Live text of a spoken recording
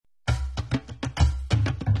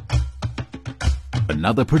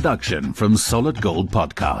Another production from Solid Gold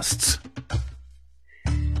Podcasts.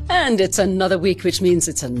 And it's another week, which means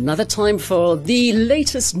it's another time for the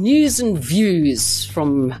latest news and views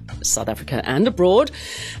from South Africa and abroad.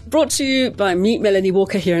 Brought to you by me, Melanie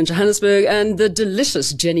Walker, here in Johannesburg, and the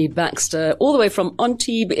delicious Jenny Baxter, all the way from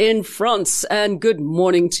Antibes in France. And good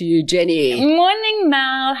morning to you, Jenny. Morning,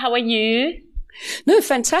 Mel. How are you? No,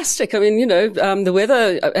 fantastic. I mean, the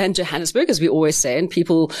weather in Johannesburg, as we always say, and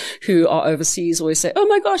people who are overseas always say, oh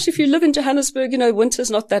my gosh, if you live in Johannesburg, winter's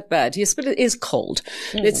not that bad. Yes, but it is cold.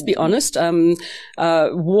 Let's be honest.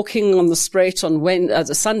 Walking on the Spruit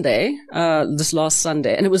on Sunday, this last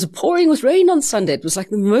Sunday, and it was pouring with rain on Sunday. It was like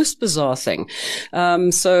the most bizarre thing.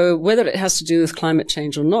 So whether it has to do with climate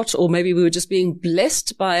change or not, or maybe we were just being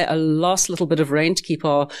blessed by a last little bit of rain to keep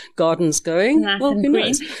our gardens going. Nice well, and who green.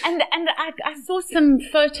 knows? And I saw some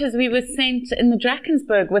photos we were sent in the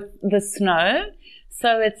Drakensberg with the snow.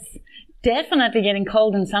 So it's definitely getting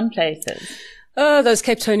cold in some places. Those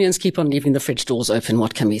Cape Townians keep on leaving the fridge doors open.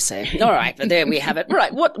 What can we say? All right, but there we have it.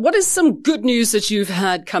 Right. What is some good news that you've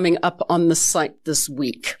had coming up on the site this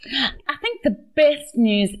week? I think the best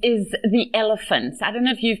news is the elephants. I don't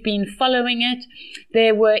know if you've been following it.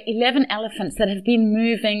 There were 11 elephants that have been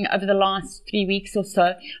moving over the last 3 weeks or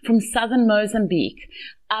so from southern Mozambique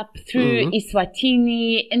up through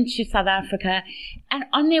Eswatini into South Africa and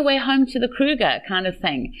on their way home to the Kruger kind of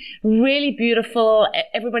thing. Really beautiful.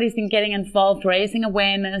 Everybody's been getting involved, raising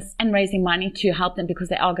awareness and raising money to help them because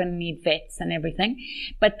they are going to need vets and everything.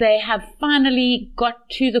 But they have finally got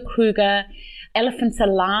to the Kruger. Elephants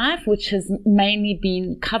Alive, which has mainly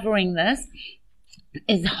been covering this,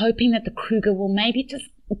 is hoping that the Kruger will maybe just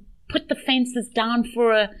put the fences down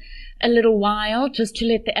for a little while just to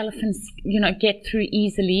let the elephants, get through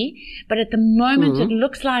easily. But at the moment, it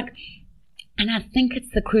looks like, and I think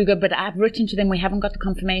it's the Kruger, but I've written to them, we haven't got the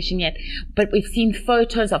confirmation yet, but we've seen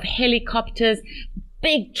photos of helicopters,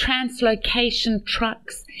 big translocation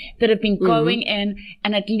trucks that have been going in,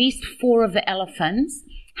 and at least 4 of the elephants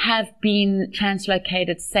have been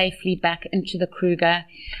translocated safely back into the Kruger.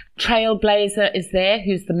 Trailblazer is there,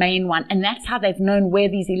 who's the main one, and that's how they've known where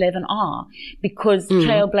these 11 are, because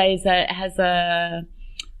Trailblazer has a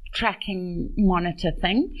tracking monitor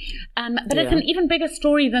thing. But it's an even bigger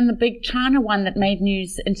story than the big China one that made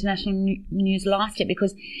international news last year,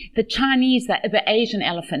 because the Chinese, the Asian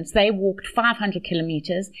elephants, they walked 500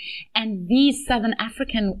 kilometers, and these Southern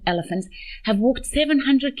African elephants have walked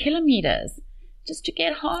 700 kilometers. Just to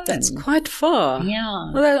get home. That's quite far.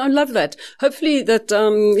 Yeah. Well, I love that. Hopefully that,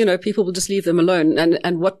 people will just leave them alone.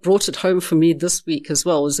 And what brought it home for me this week as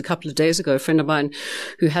well was a couple of days ago, a friend of mine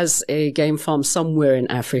who has a game farm somewhere in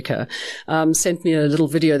Africa, sent me a little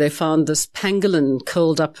video. They found this pangolin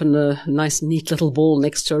curled up in a nice, neat little ball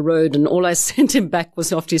next to a road. And all I sent him back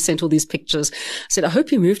was, after he sent all these pictures, I said, I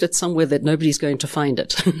hope you moved it somewhere that nobody's going to find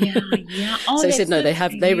it. Yeah. Oh, so he said, no,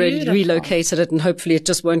 they relocated it, and hopefully it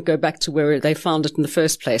just won't go back to where they found it in the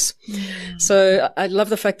first place. So I love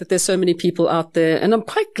the fact that there's so many people out there, and I'm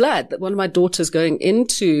quite glad that one of my daughters going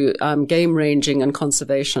into game ranging and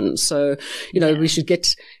conservation. So we should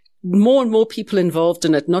get more and more people involved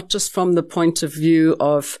in it, not just from the point of view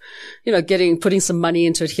of, putting some money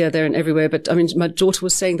into it here, there and everywhere. But I mean, my daughter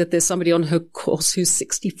was saying that there's somebody on her course who's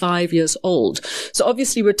 65 years old. So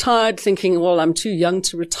obviously retired, thinking, well, I'm too young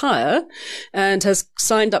to retire, and has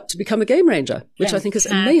signed up to become a game ranger, which I think is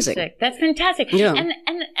amazing. That's fantastic. Yeah.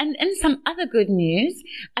 And in some other good news,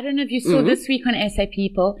 I don't know if you saw this week on SA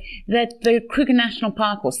People that the Kruger National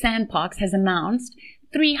Park, or SANParks, has announced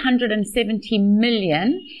 370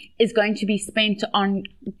 million is going to be spent on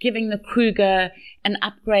giving the Kruger an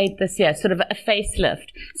upgrade this year, sort of a facelift.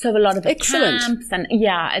 So a lot of the camps, and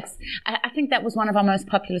I think that was one of our most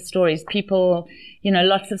popular stories. People,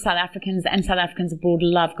 lots of South Africans and South Africans abroad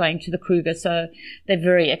love going to the Kruger, so they're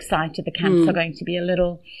very excited. The camps are going to be a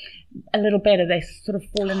little better. They've sort of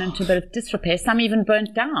fallen into a bit of disrepair. Some even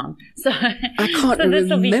burnt down. So I can't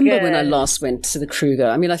remember when I last went to the Kruger.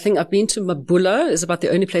 I mean, I think I've been to Mabula, is about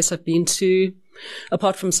the only place I've been to,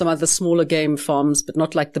 apart from some other smaller game farms, but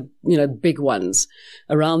not like the, big ones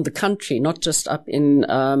around the country, not just up in,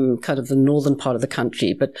 kind of the northern part of the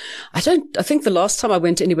country. But I think the last time I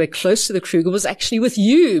went anywhere close to the Kruger was actually with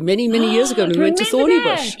you many, many years ago when we went to Thorny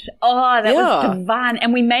Bush. Oh, that was divine.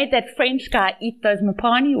 And we made that French guy eat those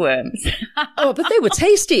Mopani worms. Oh, but they were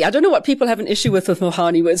tasty. I don't know what people have an issue with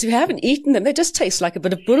Mopani worms. If you haven't eaten them, they just taste like a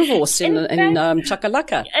bit of boerewors in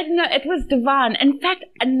chakalaka. No, it was divine. In fact,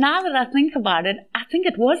 now that I think about it, I think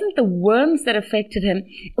it wasn't the worms that affected him.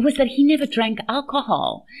 It was that he never drank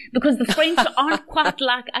alcohol, because the French aren't quite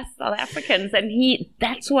like us South Africans, and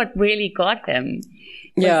that's what really got him.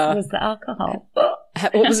 Was the alcohol.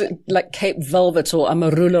 what was it, like Cape Velvet or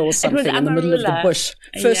Amarula or something in the middle of the bush,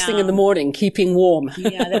 first thing in the morning, keeping warm.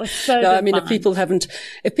 Yeah, that was so No, I mean, fun.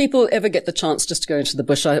 if people ever get the chance just to go into the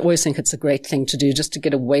bush, I always think it's a great thing to do, just to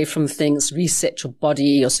get away from things, reset your body,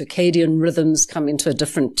 your circadian rhythms come into a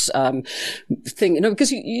different thing,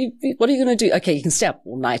 because you what are you going to do? Okay, you can stay up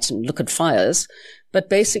all night and look at fires, but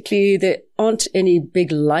basically there aren't any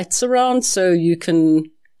big lights around, so you can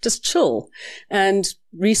just chill and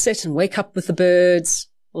reset and wake up with the birds.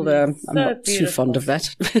 Although I'm not too fond of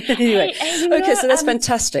that. Anyway, okay, so that's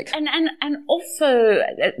fantastic. And also,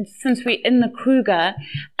 since we're in the Kruger,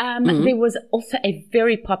 there was also a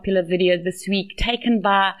very popular video this week taken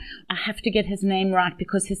by, I have to get his name right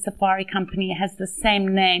because his safari company has the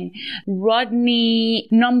same name, Rodney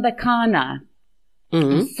Nombekana.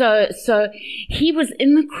 So he was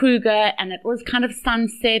in the Kruger and it was kind of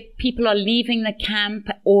sunset. People are leaving the camp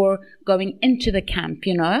or going into the camp,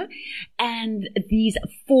 and these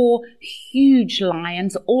 4 huge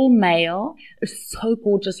lions, all male, so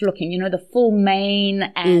gorgeous looking, the full mane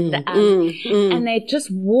and they're just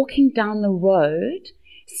walking down the road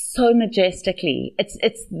so majestically.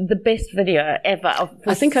 It's the best video ever.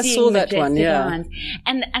 I think I saw that one, yeah. Lions.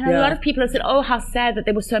 And a lot of people have said, oh, how sad that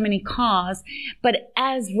there were so many cars. But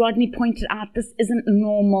as Rodney pointed out, this isn't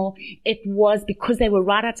normal. It was because they were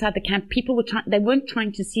right outside the camp. People were they weren't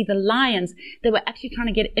trying to see the lions. They were actually trying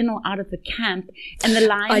to get in or out of the camp. And the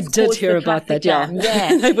lions I did hear about that, yeah.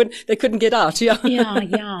 They couldn't get out, yeah.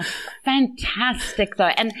 Yeah. Fantastic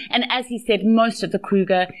though. And as he said, most of the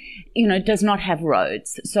Kruger, does not have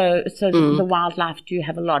roads. So the wildlife do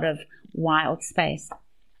have a lot of wild space.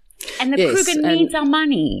 And the Kruger needs our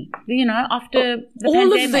money, after the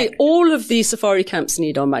pandemic. All of the safari camps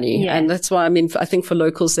need our money. Yeah. And that's why, I think for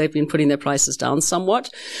locals, they've been putting their prices down somewhat.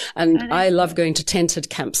 And I love going to tented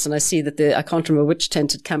camps. And I see that I can't remember which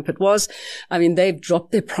tented camp it was. They've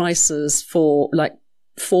dropped their prices for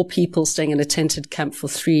 4 people staying in a tented camp for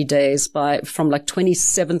 3 days from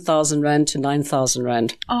 27,000 Rand to 9,000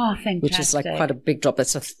 Rand. Oh, fantastic. Which is quite a big drop.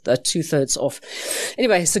 That's a 2/3 off.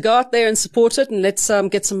 Anyway, so go out there and support it and let's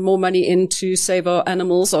get some more money in to save our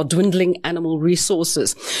animals, our dwindling animal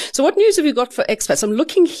resources. So what news have you got for expats? I'm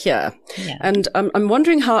looking here and I'm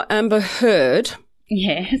wondering how Amber Heard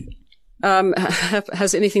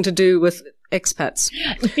has anything to do with expats.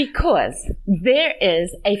 Because there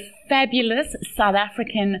is a fabulous South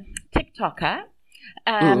African TikToker.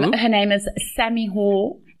 Her name is Sammy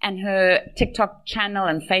Hall, and her TikTok channel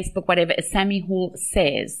and Facebook, whatever, is Sammy Hall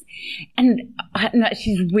Says. And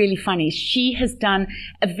she's really funny. She has done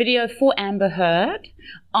a video for Amber Heard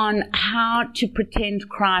on how to pretend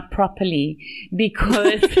cry properly,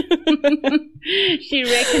 because she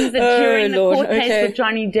reckons that during the court case with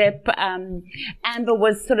Johnny Depp, Amber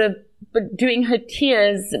was sort of doing her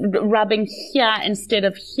tears, rubbing here instead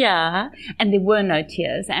of here, and there were no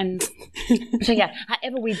tears. And so,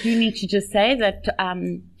 however, we do need to just say that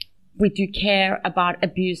we do care about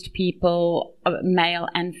abused people, male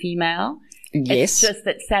and female. Yes. It's just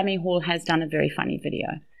that Sammy Hall has done a very funny video.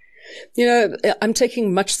 I'm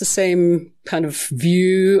taking much the same kind of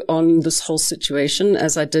view on this whole situation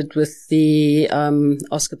as I did with the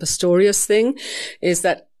Oscar Pistorius thing, is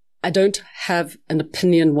that I don't have an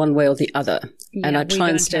opinion one way or the other. And I try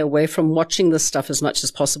and stay away from watching this stuff as much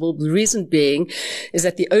as possible. The reason being is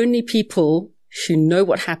that the only people who know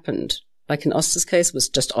what happened, like in Oscar's case, was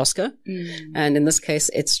just Oscar. And in this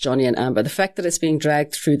case, it's Johnny and Amber. The fact that it's being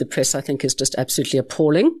dragged through the press, I think, is just absolutely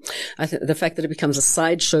appalling. I think the fact that it becomes a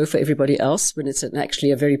sideshow for everybody else when it's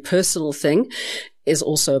actually a very personal thing is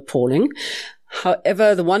also appalling.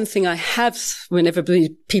 However, the one thing I have, whenever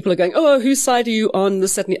people are going, oh, whose side are you on,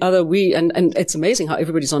 this, that, and the other, and it's amazing how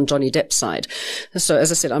everybody's on Johnny Depp's side. So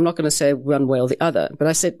as I said, I'm not going to say one way or the other, but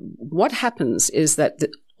I said, what happens is that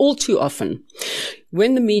all too often,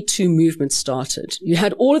 when the Me Too movement started, you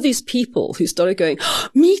had all of these people who started going, oh,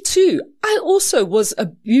 me too. I also was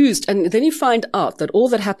abused. And then you find out that all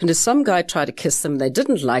that happened is some guy tried to kiss them. They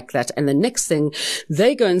didn't like that. And the next thing,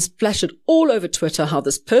 they go and splash it all over Twitter how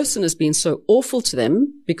this person has been so awful to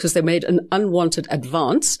them because they made an unwanted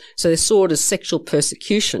advance. So they saw it as sexual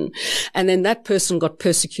persecution. And then that person got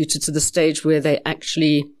persecuted to the stage where they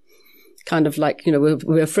actually kind of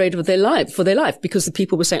we're afraid of for their life because the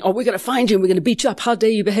people were saying, oh, we're going to find you and we're going to beat you up. How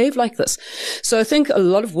dare you behave like this? So I think a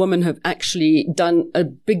lot of women have actually done a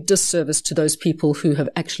big disservice to those people who have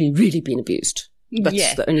actually really been abused.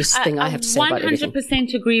 That's the only thing I have to say about everything.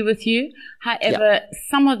 100% agree with you. However,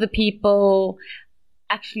 some of the people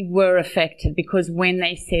actually were affected because when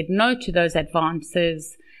they said no to those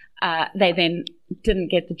advances, they then didn't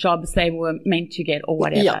get the jobs they were meant to get or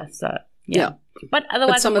whatever. Yeah. So, yeah. But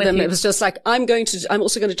otherwise, but some of them, it was just like, I'm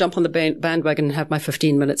also going to jump on the bandwagon and have my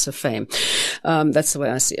 15 minutes of fame. That's the way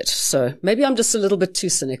I see it. So maybe I'm just a little bit too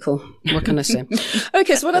cynical. What can I say?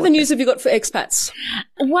 Okay. So what other news have you got for expats?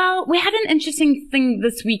 Well, we had an interesting thing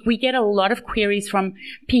this week. We get a lot of queries from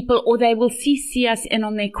people, or they will CC us in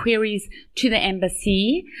on their queries to the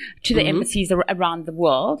embassy, to the embassies around the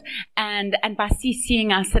world. And by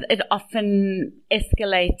CCing us, it often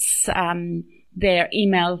escalates, their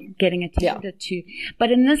email getting attended to. But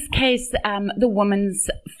in this case, the woman's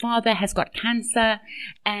father has got cancer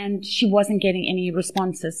and she wasn't getting any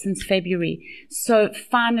responses since February. So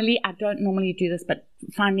finally, I don't normally do this, but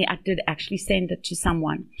finally I did actually send it to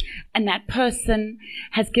someone. And that person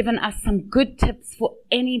has given us some good tips for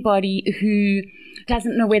anybody who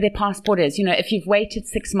doesn't know where their passport is. You know, if you've waited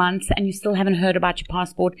 6 months and you still haven't heard about your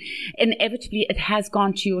passport, inevitably it has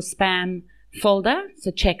gone to your spam folder.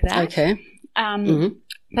 So check that. Okay.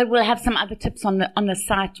 But we'll have some other tips on the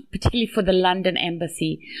site, particularly for the London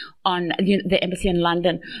embassy, on the embassy in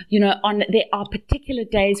London. There are particular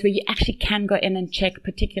days where you actually can go in and check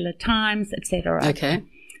particular times, etc. Okay.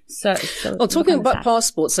 So well, talking about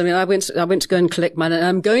passports, I mean, I went to go and collect mine, and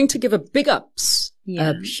I'm going to give a big ups.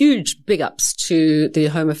 Huge big ups to the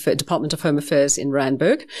Department of Home Affairs in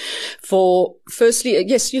Randburg for, firstly,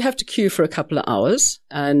 yes, you have to queue for a couple of hours.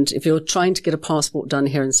 And if you're trying to get a passport done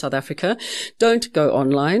here in South Africa, don't go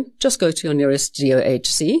online. Just go to your nearest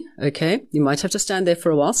DOHC. Okay. You might have to stand there for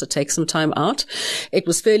a while, so take some time out. It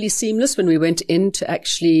was fairly seamless when we went in to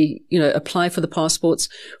actually, apply for the passports.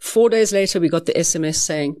 4 days later, we got the SMS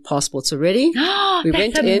saying passports are ready. We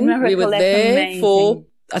went in, we were there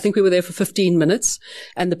I think we were there for 15 minutes,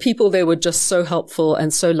 and the people there were just so helpful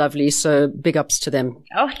and so lovely. So big ups to them.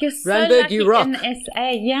 Oh, you're so Randburg, lucky you rock. in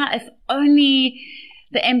SA. Yeah, if only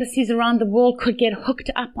the embassies around the world could get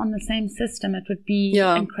hooked up on the same system, it would be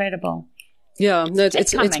incredible. Yeah, no,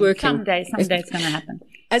 it's working. Someday it's going to happen.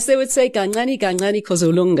 As they would say, Gangani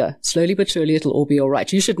Kozolunga. Slowly but surely it'll all be all right.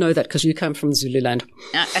 You should know that because you come from Zululand.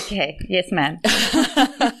 Okay. Yes, ma'am.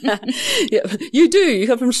 Yeah, you do. You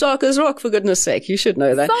come from Sharkers Rock, for goodness sake. You should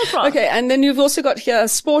know that. Okay, and then you've also got here,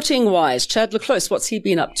 sporting-wise, Chad Leclose. What's he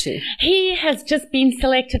been up to? He has just been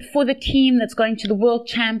selected for the team that's going to the World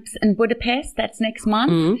Champs in Budapest. That's next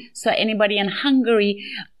month. So anybody in Hungary,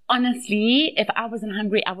 honestly, if I was in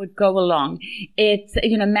Hungary, I would go along. It's,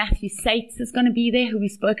 Matthew Sates is going to be there, who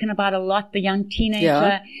we've spoken about a lot, the young teenager.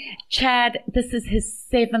 Yeah. Chad, this is his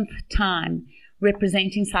 7th time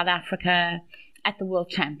representing South Africa at the World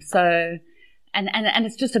Champs. So, and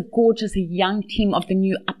it's just a gorgeous young team of the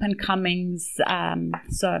new up-and-comings.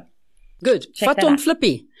 So good. Faton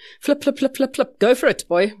Flippy. Flip. Go for it,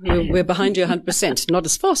 boy. We're behind you 100%. Not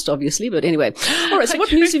as fast, obviously, but anyway. All right. So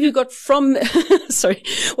what news have you got from,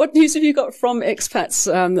 what news have you got from expats,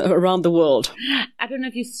 around the world? I don't know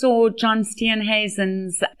if you saw John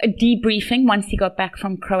Steenhuisen's debriefing once he got back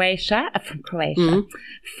from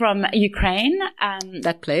from Ukraine.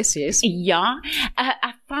 That place, yes. Yeah.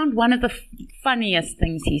 I found one of the funniest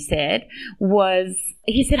things he said was,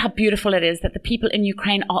 he said how beautiful it is that the people in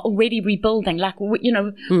Ukraine are already rebuilding, like,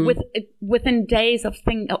 within days of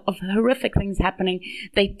horrific things happening,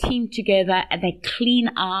 they team together and they clean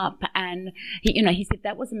up. And he said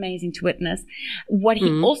that was amazing to witness. What he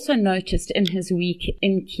also noticed in his week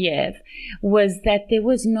in Kiev was that there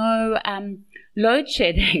was no load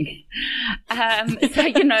shedding. So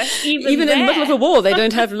even in the middle of a war, they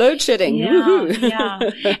don't have load shedding. Yeah.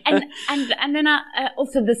 And then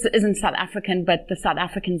also, this isn't South African, but the South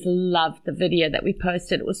Africans loved the video that we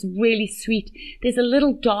posted. It was really sweet. There's a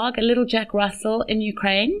little dog, a little Jack Russell in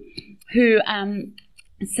Ukraine, who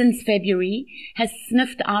since February has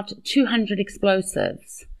sniffed out 200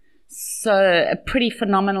 explosives. So a pretty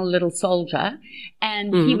phenomenal little soldier.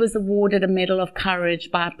 And he was awarded a Medal of Courage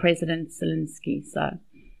by President Zelensky. So.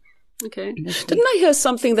 Okay. Didn't I hear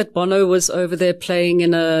something that Bono was over there playing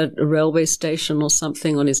in a railway station or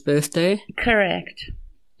something on his birthday? Correct.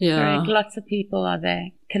 Yeah. Correct. Lots of people are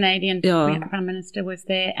there. Canadian Prime Minister was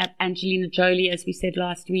there. Angelina Jolie, as we said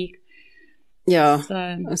last week. Yeah.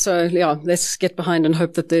 So let's get behind and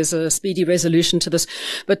hope that there's a speedy resolution to this.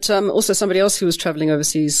 But also somebody else who was traveling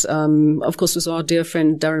overseas, of course, was our dear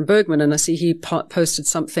friend Darren Bergman. And I see he posted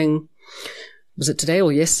something, was it today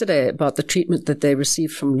or yesterday, about the treatment that they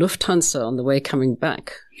received from Lufthansa on the way coming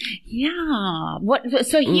back. Yeah.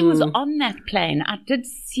 So he was on that plane. I did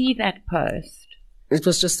see that post. It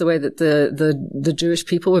was just the way that the Jewish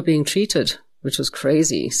people were being treated, which was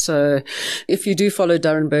crazy. So if you do follow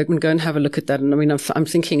Darren Bergman, go and have a look at that. And I mean, I'm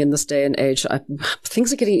thinking in this day and age,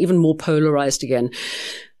 things are getting even more polarized again.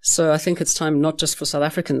 So I think it's time not just for South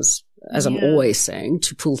Africans as I'm always saying,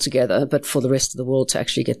 to pull together, but for the rest of the world to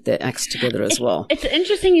actually get their acts together as well. It's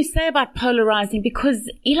interesting you say about polarizing, because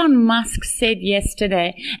Elon Musk said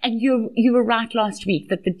yesterday, and you were right last week,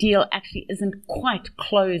 that the deal actually isn't quite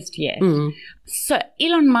closed yet. So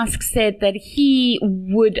Elon Musk said that he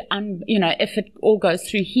would, if it all goes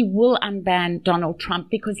through, he will unban Donald Trump,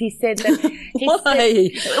 because he said that.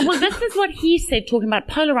 Well, this is what he said, talking about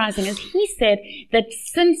polarizing, is he said that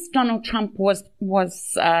since Donald Trump was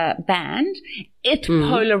banned, it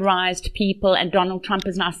polarized people, and Donald Trump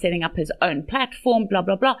is now setting up his own platform, blah,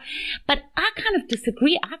 blah, blah. But I kind of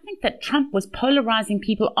disagree. I think that Trump was polarizing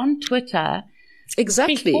people on Twitter.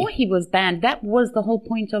 Exactly. Before he was banned. That was the whole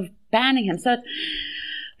point of banning him. So it's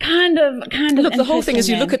kind of Look, the whole thing is,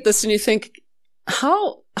 you look at this and you think,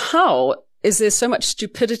 how is there so much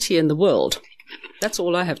stupidity in the world? That's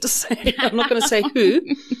all I have to say. I'm not going to say who.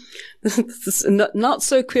 Not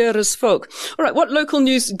so queer as folk. All right, what local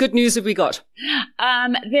news, good news have we got?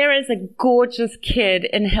 There is a gorgeous kid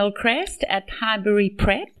in Hillcrest at Highbury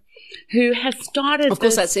Prep who has started. Of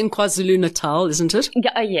course, that's in KwaZulu-Natal, isn't it?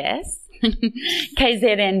 Yes.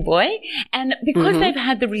 KZN boy. And because they've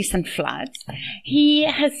had the recent floods, he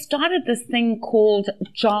has started this thing called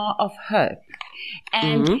Jar of Hope.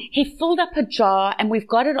 And he filled up a jar, and we've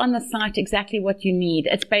got it on the site exactly what you need.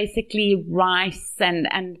 It's basically rice and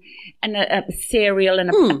a cereal and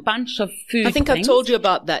a bunch of food. I think I've told you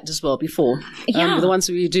about that as well before. Yeah. The ones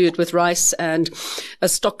where you do it with rice and a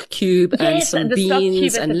stock cube and some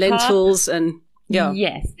beans and lentils and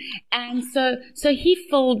Yes. And so he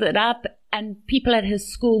filled it up, and people at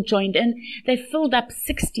his school joined in. They filled up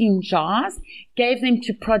 16 jars, gave them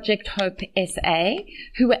to Project Hope SA,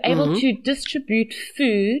 who were able to distribute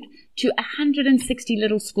food to 160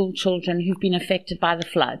 little school children who've been affected by the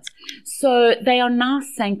floods. So they are now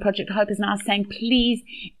saying, Project Hope is now saying, please,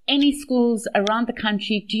 any schools around the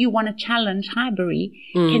country, do you want to challenge Highbury?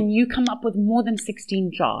 Can you come up with more than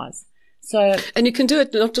 16 jars? And you can do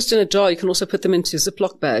it not just in a jar, you can also put them into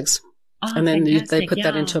Ziploc bags. And then they put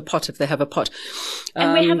that into a pot if they have a pot.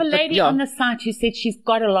 And we have a lady on the site who said she's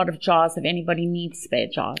got a lot of jars if anybody needs spare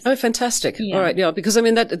jars. Oh, fantastic. Yeah. All right. Yeah. Because I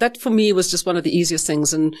mean, that for me was just one of the easiest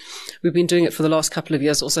things. And we've been doing it for the last couple of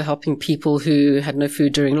years, also helping people who had no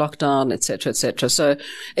food during lockdown, et cetera, et cetera. So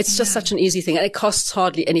it's just such an easy thing. And it costs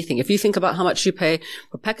hardly anything. If you think about how much you pay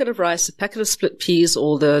for a packet of rice, a packet of split peas,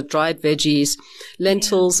 all the dried veggies,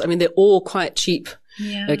 lentils, I mean, they're all quite cheap.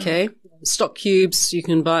 Yeah. Okay. Stock cubes, you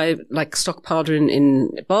can buy like stock powder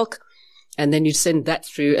in bulk, and then you send that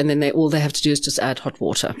through, and then all they have to do is just add hot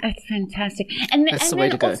water. That's fantastic. And that's the way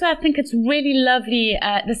to go. Also, I think it's really lovely,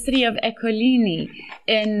 the city of Ekurhuleni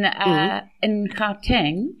in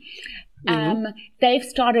Gauteng. They've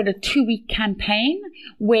started a 2-week campaign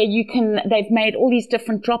where they've made all these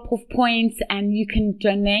different drop-off points, and you can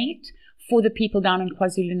donate for the people down in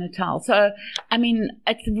KwaZulu-Natal. So, I mean,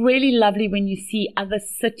 it's really lovely when you see other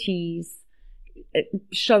cities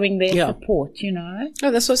showing their support, you know.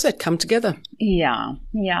 Oh, that's what I said. Come together. Yeah,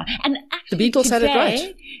 yeah. And actually, the Beatles had it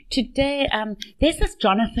right. Today, there's this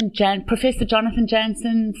Professor Jonathan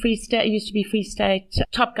Jansen, Free State, used to be Free State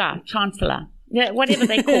top guy, Chancellor. Yeah, whatever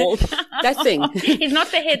they called. That thing. He's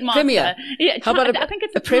not the headmaster. Premier. Yeah, how about I think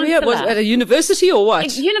it's a premier? Was at a university or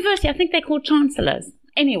what? University. I think they're called chancellors.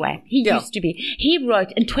 Anyway, he used to be. He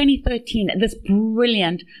wrote in 2013 this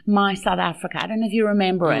brilliant My South Africa. I don't know if you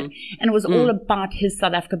remember it. And it was all about his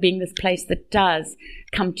South Africa being this place that does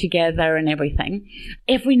come together and everything.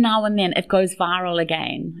 Every now and then it goes viral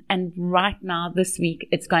again. And right now, this week,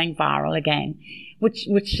 it's going viral again, which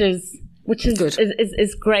is good.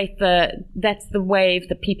 Is great. That's the wave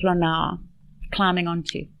that people are now climbing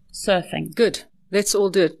onto, surfing. Good. Let's all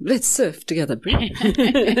do it. Let's surf together, Brie.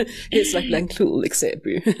 It's like Lancool, except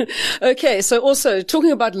Brie. Okay, so also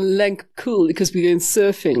talking about Lancool, because we're going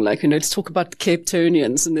surfing, let's talk about the Cape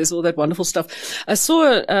Townians, and there's all that wonderful stuff. I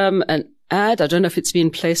saw an ad. I don't know if it's been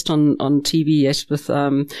placed on TV yet with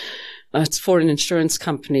it's for an insurance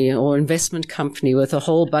company or investment company with a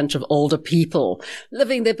whole bunch of older people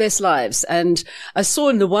living their best lives. And I saw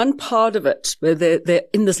in the one part of it where they're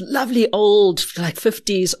in this lovely old, like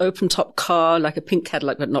 50s open top car, like a pink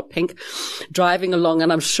Cadillac, but not pink, driving along.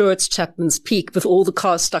 And I'm sure it's Chapman's Peak with all the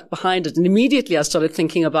cars stuck behind it. And immediately I started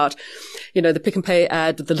thinking about, the Pick and Pay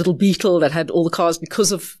ad with the little Beetle that had all the cars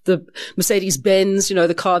because of the Mercedes-Benz,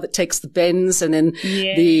 the car that takes the Benz, and then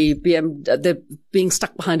the they're being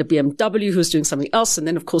stuck behind a BMW who's doing something else. And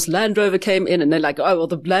then, of course, Land Rover came in, and they're like, oh, well,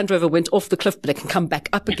 the Land Rover went off the cliff, but it can come back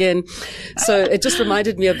up again. So it just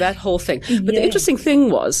reminded me of that whole thing. But the interesting thing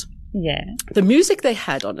was, Yeah. The music they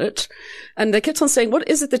had on it, and they kept on saying, what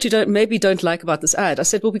is it that you don't like about this ad? I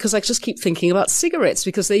said, well, because I just keep thinking about cigarettes,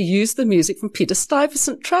 because they used the music from Peter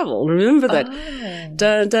Stuyvesant Travel. Remember that? Oh.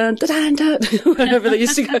 Dun, dun, dun, dun, dun, wherever they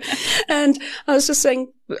used to go. And I was just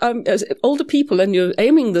saying, as older people, and you're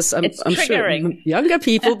aiming this, I'm sure, younger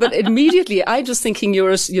people, but immediately I'm just thinking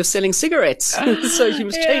you're selling cigarettes. So you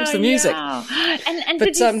must change the music. Yeah. And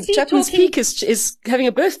but Chapman's Peak is having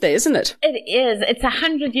a birthday, isn't it? It is. It's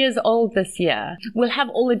 100 years old this year. We'll have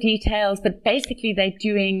all the details, but basically they're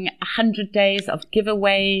doing 100 days of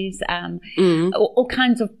giveaways, all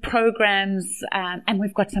kinds of programs, and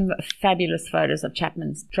we've got some fabulous photos of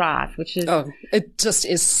Chapman's Drive, which is... Oh, it just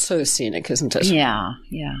is so scenic, isn't it? Yeah,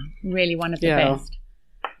 really one of the best.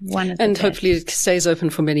 And hopefully it stays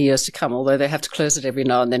open for many years to come, although they have to close it every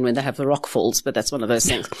now and then when they have the rock falls, but that's one of those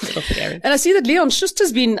things. And I see that Leon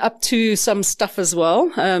Schuster's been up to some stuff as well.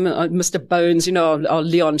 Mr. Bones, our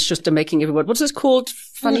Leon Schuster making everyone, what's it called?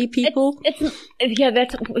 Funny People? That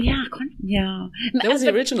was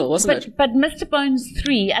the original, wasn't it? But Mr. Bones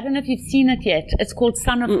 3, I don't know if you've seen it yet. It's called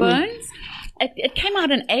Son of Bones. It came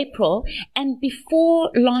out in April, and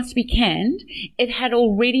before last weekend, it had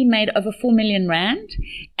already made over 4 million rand.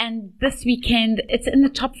 And this weekend, it's in the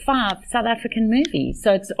top 5 South African movies.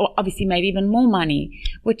 So it's obviously made even more money,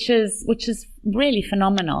 which is really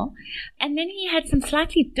phenomenal. And then he had some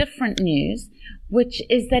slightly different news, which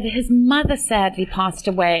is that his mother sadly passed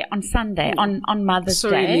away on Sunday, on Mother's Day.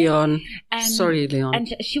 Sorry, Leon.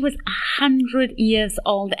 And she was 100 years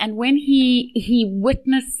old. And when he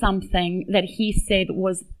witnessed something that he said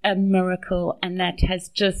was a miracle, and that has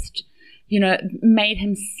just, made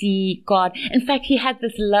him see God. In fact, he had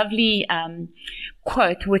this lovely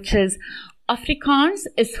quote, which is, Afrikaans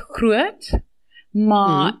is groot,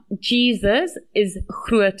 maar Jesus is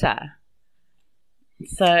groter.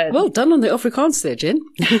 So well done on the Afrikaans there, Jen.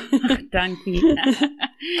 Dankie.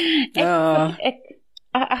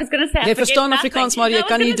 I was going to say, I verstaan Afrikaans, maar jy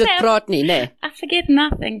kan nie dit praat nie, nee. I forget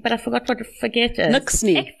nothing, but I forgot what forget is. Niks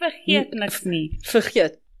nie. Ek vergeet niks nie.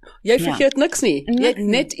 Vergeet. Jy vergeet niks nie. Jy het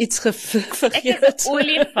net iets vergeet. Ek is 'n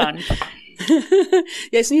olifant.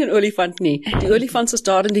 Jy's nie 'n olifant nie. Die olifant is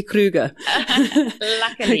daar in die Kruger.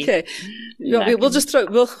 Luckily. Okay. Yeah,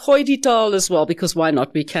 we'll gooi die taal as well, because why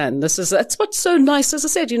not? We can. That's what's so nice. As I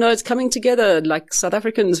said, it's coming together like South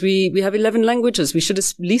Africans. We have 11 languages. We should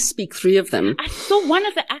at least speak 3 of them. I saw one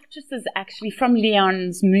of the actresses actually from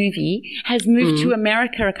Leon's movie has moved to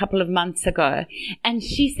America a couple of months ago. And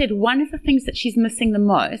she said one of the things that she's missing the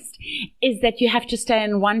most is that you have to stay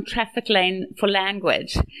in one traffic lane for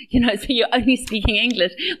language. So you're only speaking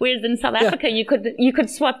English. Whereas in South Africa, you could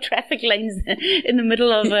swap traffic lanes in the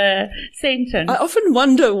middle of a sentence. I often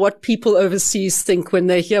wonder what people overseas think when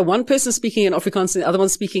they hear one person speaking in Afrikaans and the other one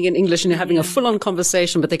speaking in English, and you're having a full-on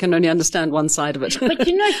conversation, but they can only understand one side of it. But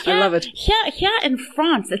I love it. Here in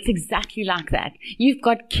France, it's exactly like that. You've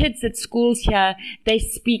got kids at schools here. They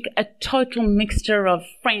speak a total mixture of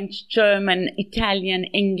French, German, Italian,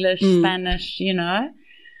 English, Spanish,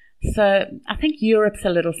 So I think Europe's a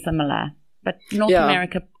little similar, but North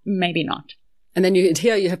America, maybe not. And then you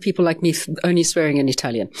have people like me only swearing in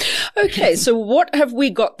Italian. Okay, so what have we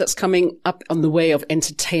got that's coming up on the way of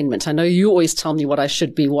entertainment? I know you always tell me what I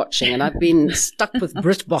should be watching, and I've been stuck with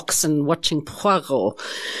BritBox and watching Poirot.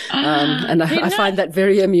 And I find that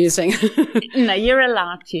very amusing. No, you're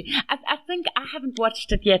allowed to. I think I haven't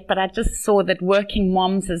watched it yet, but I just saw that Working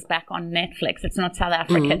Moms is back on Netflix. It's not South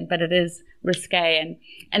African, but it is risque,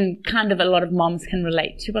 and kind of a lot of moms can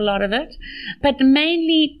relate to a lot of it. But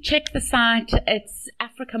mainly check the site. It's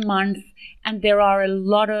Africa Month, and there are a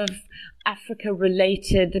lot of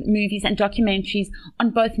Africa-related movies and documentaries on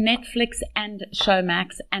both Netflix and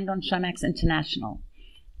Showmax, and on Showmax International.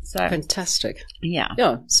 So fantastic. Yeah.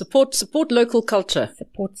 Support local culture.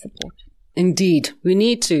 Support. Indeed. We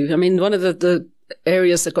need to. I mean, one of the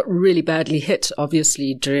areas that got really badly hit,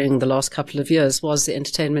 obviously, during the last couple of years was the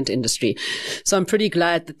entertainment industry. So I'm pretty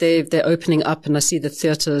glad that they're opening up, and I see that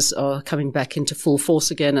theatres are coming back into full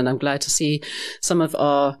force again, and I'm glad to see some of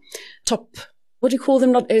our top, what do you call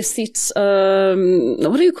them? Not aesthetes,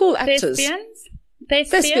 what do you call actors?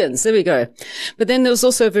 Thespians, there we go. But then there was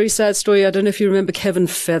also a very sad story. I don't know if you remember Kevin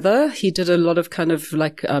Feather. He did a lot of kind of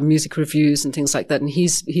like music reviews and things like that. And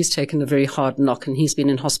he's taken a very hard knock, and he's been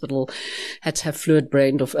in hospital, had to have fluid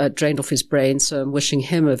drained off his brain. So I'm wishing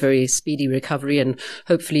him a very speedy recovery. And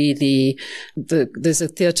hopefully there's a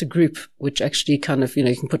theatre group which actually kind of,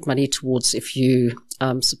 you can put money towards if you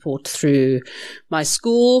support through my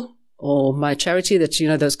school or my charity that,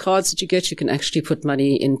 those cards that you get, you can actually put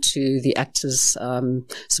money into the actors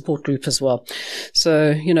support group as well.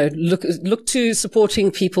 So, look to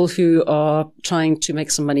supporting people who are trying to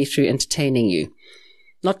make some money through entertaining you.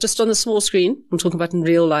 Not just on the small screen. I'm talking about in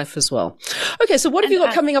real life as well. Okay, so what have you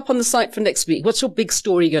got coming up on the site for next week? What's your big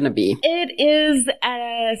story going to be? It is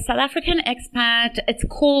a South African expat. It's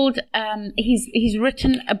called, he's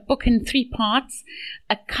written a book in 3 parts,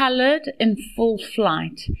 A Colored in Full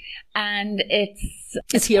Flight. And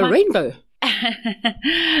Is he a rainbow?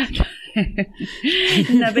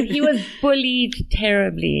 No, but he was bullied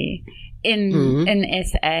terribly in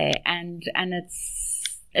SA, and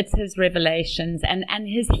it's his revelations and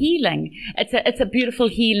his healing. It's a beautiful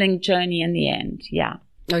healing journey in the end. Yeah.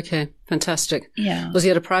 Okay. Fantastic. Yeah. Was he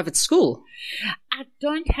at a private school? I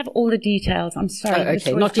don't have all the details. I'm sorry. Oh,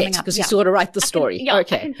 okay. Not yet, because you still got to write the story.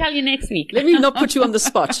 Okay. I can tell you next week. Let me not put you on the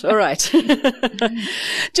spot. All right.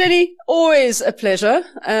 Jenny, always a pleasure.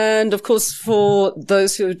 And of course, for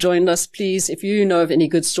those who have joined us, please, if you know of any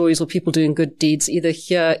good stories or people doing good deeds, either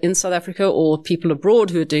here in South Africa or people abroad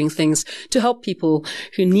who are doing things to help people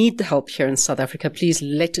who need the help here in South Africa, please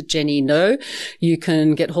let Jenny know. You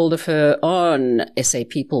can get hold of her on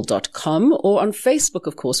sapeople.com or on Facebook,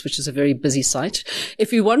 of course, which is a very busy site.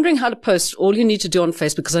 If you're wondering how to post, all you need to do on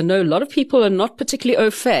Facebook, because I know a lot of people are not particularly au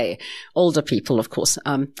fait, older people, of course.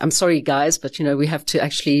 I'm sorry, guys, but we have to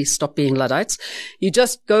actually stop being Luddites. You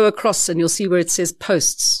just go across and you'll see where it says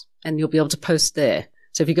posts, and you'll be able to post there.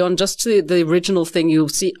 So if you go on just to the original thing, you'll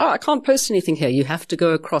see, I can't post anything here. You have to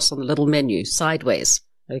go across on the little menu sideways.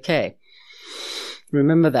 Okay.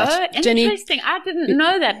 Remember that. Oh, Jenny, interesting. I didn't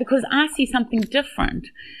know that because I see something different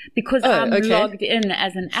because I'm logged in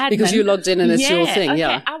as an admin. Because you logged in and it's your thing,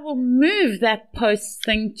 yeah. I will move that post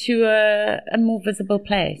thing to a more visible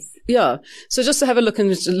place. Yeah. So just to have a look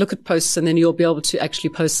and look at posts, and then you'll be able to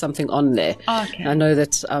actually post something on there. Okay. I know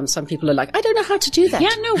that some people are like, I don't know how to do that.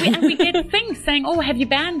 Yeah, no, we get things saying, have you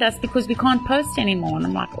banned us because we can't post anymore? And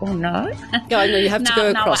I'm like, oh, no. Yeah, I know. You have to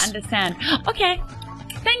go across. Now I understand. Okay.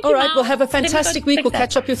 Thank you. All right. We'll have a fantastic week. We'll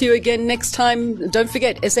catch up with you again next time. Don't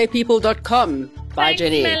forget, sapeople.com. Bye, Thanks,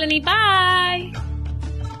 Jenny. Melanie. Bye.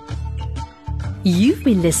 You've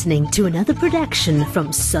been listening to another production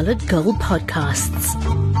from Solid Gold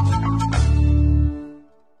Podcasts.